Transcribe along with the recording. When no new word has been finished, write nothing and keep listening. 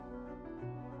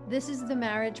This is the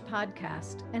Marriage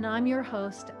Podcast, and I'm your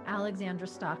host, Alexandra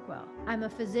Stockwell. I'm a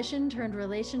physician turned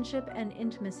relationship and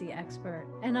intimacy expert,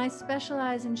 and I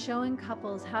specialize in showing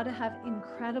couples how to have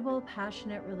incredible,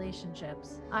 passionate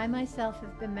relationships. I myself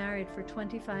have been married for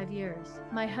 25 years.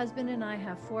 My husband and I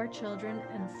have 4 children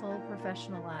and full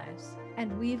professional lives,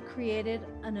 and we've created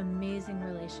an amazing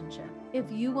relationship. If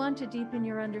you want to deepen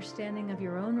your understanding of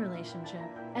your own relationship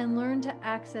and learn to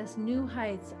access new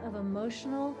heights of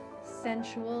emotional,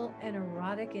 sensual, and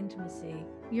erotic intimacy,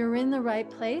 you're in the right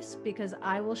place because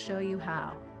I will show you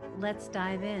how. Let's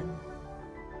dive in.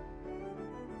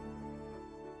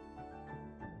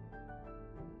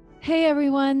 Hey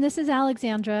everyone, this is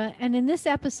Alexandra, and in this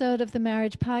episode of the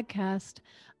Marriage Podcast,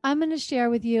 I'm going to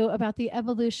share with you about the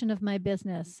evolution of my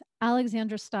business,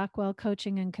 Alexandra Stockwell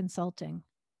Coaching and Consulting.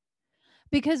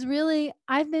 Because really,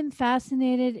 I've been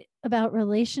fascinated about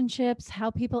relationships,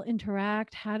 how people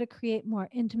interact, how to create more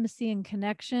intimacy and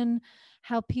connection,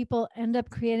 how people end up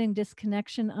creating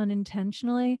disconnection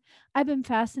unintentionally. I've been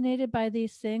fascinated by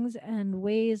these things and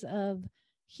ways of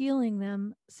healing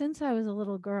them since I was a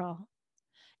little girl.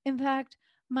 In fact,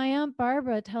 my Aunt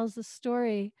Barbara tells the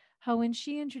story how when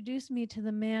she introduced me to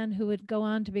the man who would go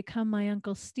on to become my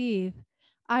Uncle Steve,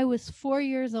 I was 4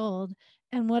 years old,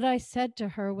 and what I said to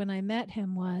her when I met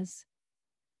him was,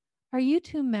 "Are you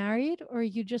two married or are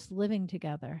you just living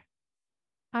together?"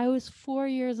 I was 4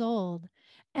 years old.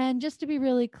 And just to be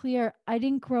really clear, I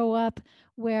didn't grow up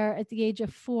where at the age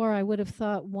of 4, I would have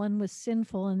thought one was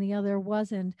sinful and the other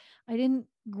wasn't. I didn't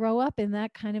grow up in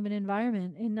that kind of an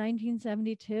environment. In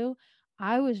 1972,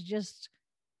 I was just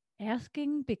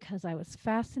asking because I was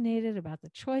fascinated about the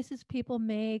choices people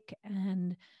make.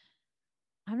 And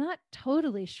I'm not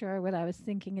totally sure what I was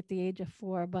thinking at the age of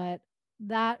 4, but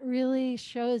that really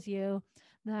shows you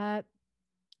that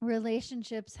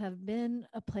relationships have been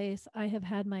a place I have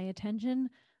had my attention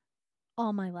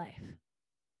all my life.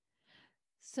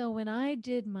 So when I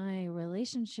did my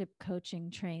relationship coaching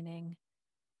training,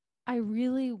 I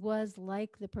really was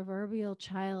like the proverbial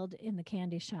child in the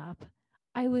candy shop.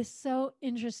 I was so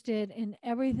interested in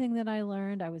everything that I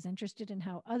learned. I was interested in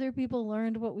how other people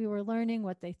learned what we were learning,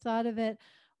 what they thought of it,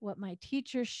 what my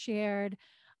teachers shared.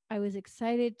 I was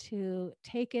excited to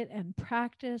take it and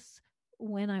practice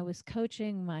when I was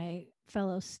coaching my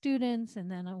fellow students,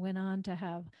 and then I went on to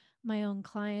have my own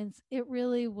clients. It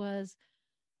really was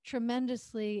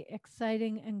tremendously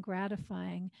exciting and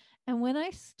gratifying. And when I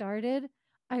started,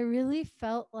 I really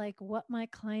felt like what my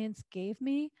clients gave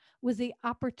me was the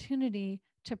opportunity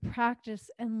to practice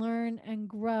and learn and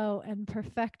grow and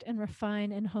perfect and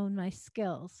refine and hone my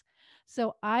skills.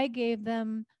 So I gave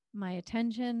them my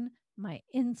attention, my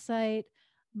insight,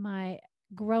 my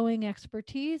growing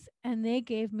expertise, and they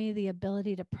gave me the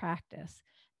ability to practice.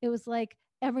 It was like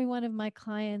every one of my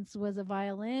clients was a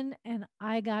violin and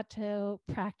I got to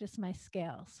practice my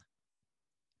scales.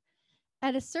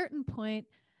 At a certain point,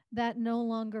 that no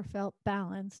longer felt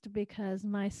balanced because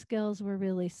my skills were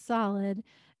really solid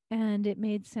and it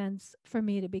made sense for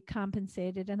me to be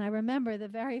compensated. And I remember the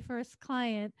very first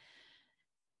client,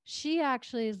 she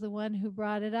actually is the one who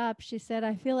brought it up. She said,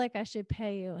 "I feel like I should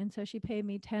pay you." And so she paid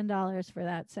me $10 for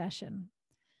that session.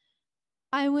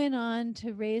 I went on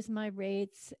to raise my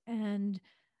rates and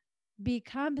be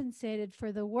compensated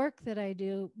for the work that I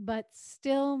do, but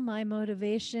still my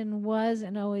motivation was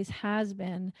and always has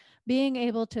been being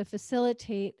able to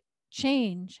facilitate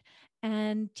change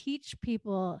and teach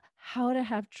people how to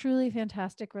have truly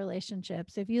fantastic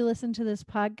relationships. If you listen to this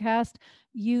podcast,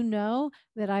 you know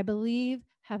that I believe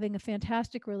having a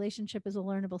fantastic relationship is a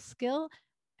learnable skill.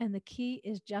 And the key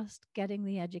is just getting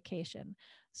the education.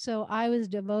 So I was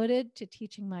devoted to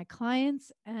teaching my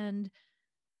clients, and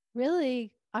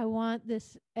really, I want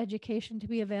this education to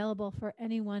be available for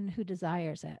anyone who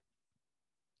desires it.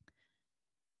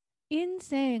 In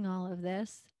saying all of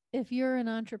this, if you're an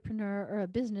entrepreneur or a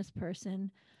business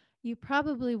person, you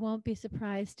probably won't be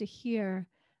surprised to hear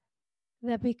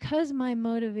that because my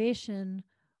motivation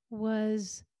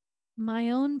was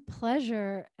my own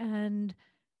pleasure and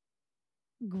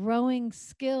growing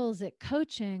skills at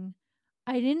coaching,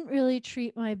 I didn't really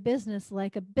treat my business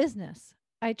like a business.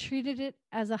 I treated it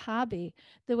as a hobby,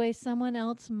 the way someone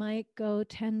else might go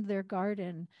tend their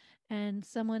garden and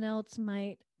someone else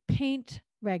might paint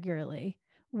regularly.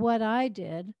 What I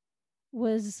did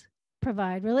was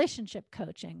provide relationship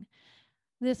coaching.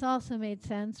 This also made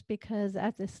sense because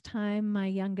at this time, my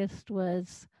youngest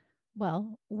was,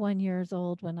 well, 1 years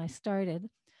old when I started,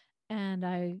 and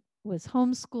I was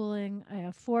homeschooling. I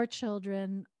have 4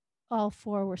 children. All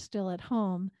 4 were still at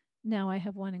home. Now I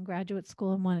have one in graduate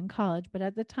school and one in college. But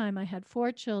at the time, I had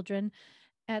 4 children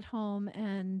at home,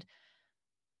 and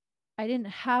I didn't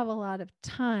have a lot of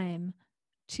time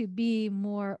to be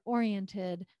more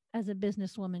oriented as a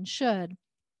businesswoman should.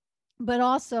 But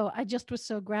also, I just was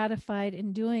so gratified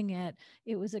in doing it.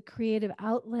 It was a creative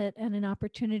outlet and an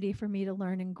opportunity for me to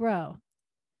learn and grow.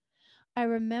 I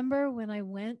remember when I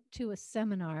went to a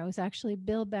seminar, it was actually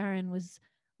Bill Barron was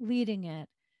leading it.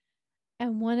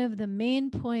 And one of the main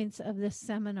points of this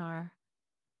seminar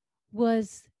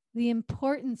was the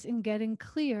importance in getting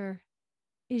clear,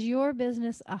 is your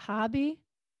business a hobby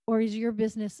or is your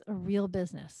business a real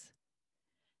business?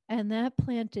 And that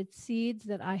planted seeds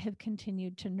that I have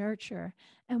continued to nurture.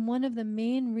 And one of the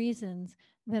main reasons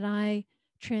that I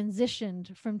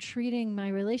transitioned from treating my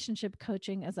relationship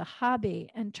coaching as a hobby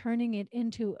and turning it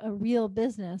into a real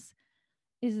business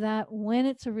is that when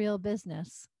it's a real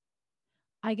business,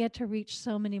 I get to reach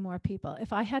so many more people.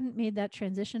 If I hadn't made that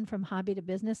transition from hobby to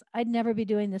business, I'd never be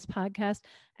doing this podcast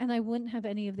and I wouldn't have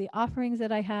any of the offerings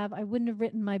that I have. I wouldn't have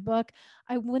written my book.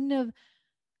 I wouldn't have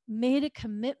made a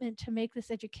commitment to make this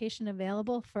education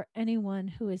available for anyone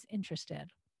who is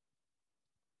interested.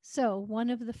 So,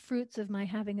 one of the fruits of my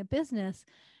having a business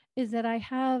is that I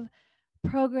have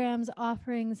programs,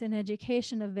 offerings, and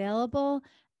education available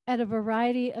at a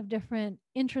variety of different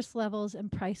interest levels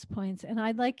and price points. And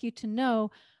I'd like you to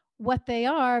know what they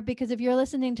are, because if you're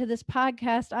listening to this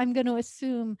podcast, I'm going to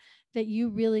assume that you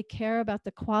really care about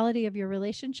the quality of your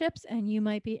relationships and you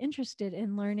might be interested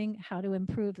in learning how to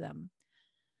improve them.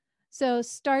 So,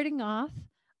 starting off,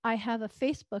 I have a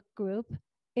Facebook group.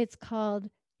 It's called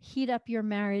Heat Up Your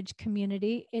Marriage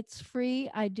Community. It's free.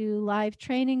 I do live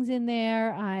trainings in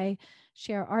there. I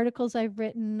share articles I've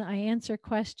written. I answer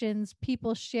questions.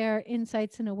 People share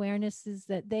insights and awarenesses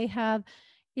that they have.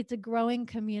 It's a growing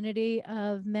community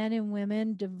of men and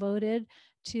women devoted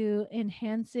to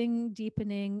enhancing,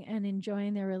 deepening, and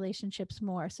enjoying their relationships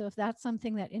more. So, if that's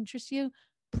something that interests you,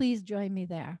 please join me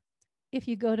there. If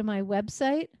you go to my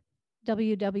website,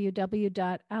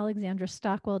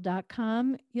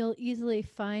 www.alexandrastockwell.com, you'll easily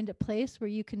find a place where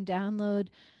you can download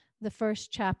the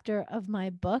first chapter of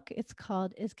my book. It's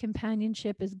called Is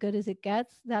Companionship as Good as It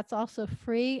Gets? That's also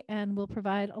free and will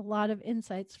provide a lot of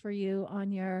insights for you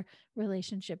on your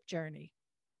relationship journey.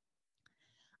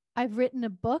 I've written a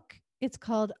book. It's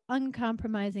called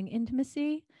Uncompromising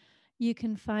Intimacy. You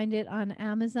can find it on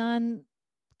Amazon,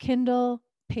 Kindle,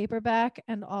 paperback,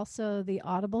 and also the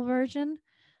Audible version.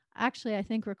 Actually, I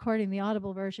think recording the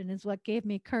Audible version is what gave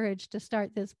me courage to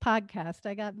start this podcast.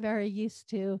 I got very used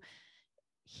to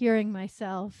hearing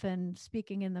myself and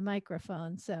speaking in the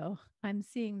microphone, so I'm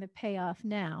seeing the payoff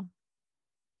now.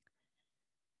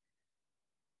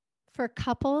 For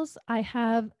couples, I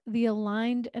have the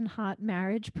Aligned and Hot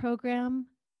Marriage program.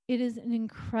 It is an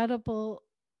incredible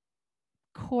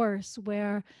course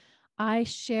where I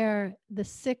share the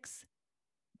 6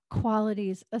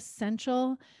 qualities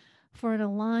essential for an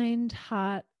aligned,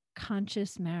 hot,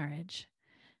 conscious marriage.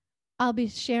 I'll be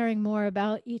sharing more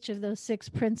about each of those 6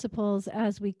 principles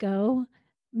as we go,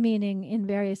 meaning in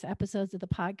various episodes of the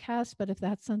podcast. But if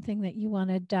that's something that you want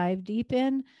to dive deep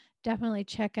in, definitely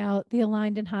check out the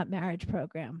Aligned and Hot Marriage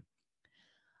program.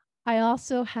 I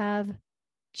also have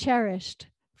Cherished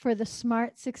for the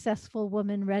smart, successful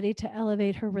woman ready to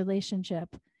elevate her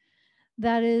relationship.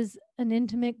 That is an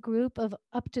intimate group of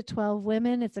up to 12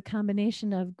 women. It's a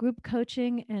combination of group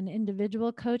coaching and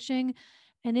individual coaching.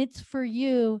 And it's for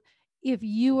you if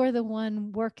you are the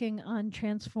one working on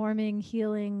transforming,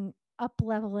 healing, up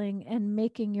leveling, and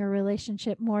making your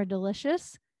relationship more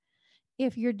delicious.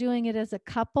 If you're doing it as a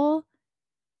couple,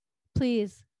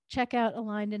 please check out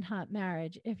Aligned and Hot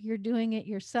Marriage. If you're doing it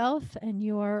yourself and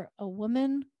you're a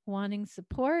woman wanting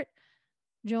support,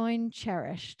 join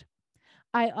Cherished.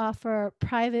 I offer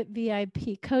private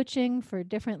VIP coaching for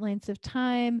different lengths of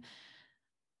time,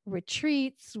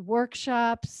 retreats,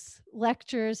 workshops,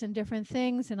 lectures, and different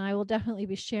things. And I will definitely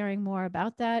be sharing more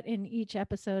about that in each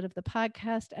episode of the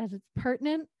podcast as it's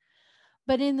pertinent.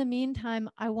 But in the meantime,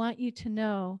 I want you to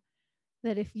know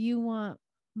that if you want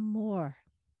more,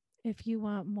 if you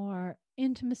want more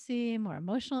intimacy, more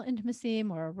emotional intimacy,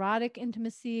 more erotic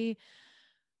intimacy,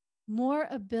 more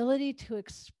ability to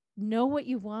know what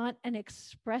you want and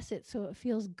express it so it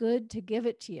feels good to give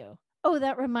it to you. Oh,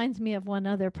 that reminds me of one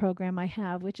other program I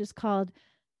have, which is called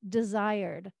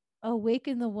Desired,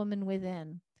 Awaken the Woman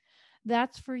Within.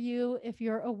 That's for you if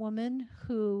you're a woman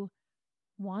who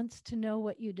wants to know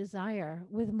what you desire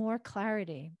with more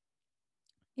clarity.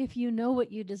 If you know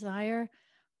what you desire,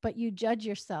 but you judge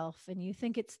yourself and you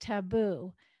think it's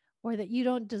taboo or that you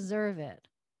don't deserve it,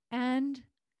 and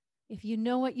if you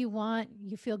know what you want,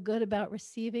 you feel good about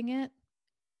receiving it,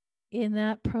 in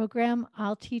that program,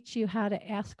 I'll teach you how to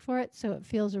ask for it so it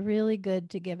feels really good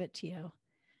to give it to you.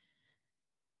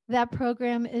 That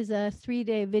program is a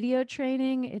 3-day video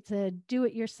training. It's a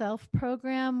do-it-yourself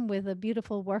program with a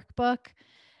beautiful workbook.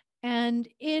 And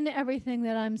in everything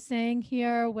that I'm saying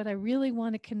here, what I really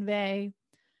want to convey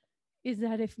is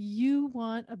that if you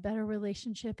want a better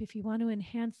relationship, if you want to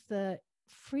enhance the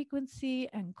frequency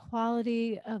and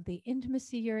quality of the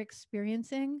intimacy you're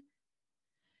experiencing,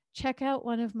 check out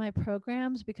one of my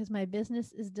programs, because my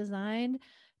business is designed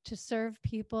to serve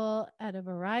people at a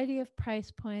variety of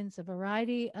price points, a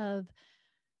variety of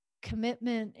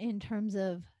commitment in terms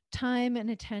of time and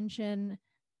attention,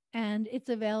 and it's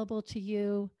available to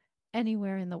you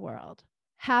anywhere in the world.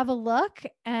 Have a look,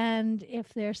 and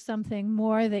if there's something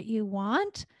more that you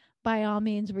want, by all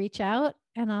means reach out,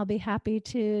 and I'll be happy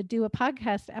to do a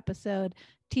podcast episode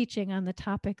teaching on the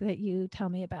topic that you tell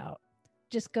me about.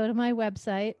 Just go to my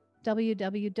website,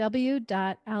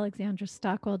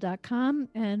 www.alexandrastockwell.com,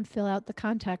 and fill out the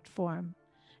contact form.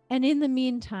 And in the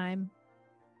meantime,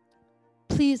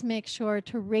 please make sure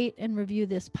to rate and review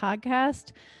this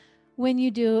podcast. When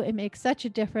you do, it makes such a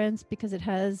difference because it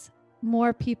has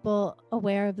more people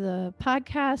aware of the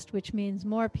podcast, which means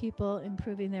more people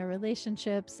improving their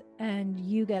relationships, and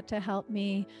you get to help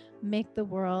me make the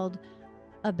world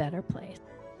a better place.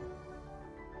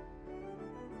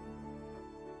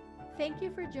 Thank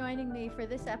you for joining me for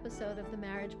this episode of the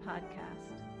Marriage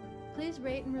Podcast. Please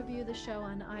rate and review the show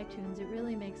on iTunes. It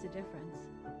really makes a difference.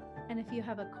 And if you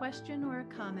have a question or a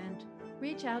comment,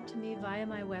 reach out to me via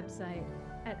my website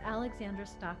at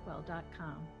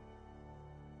alexandrastockwell.com.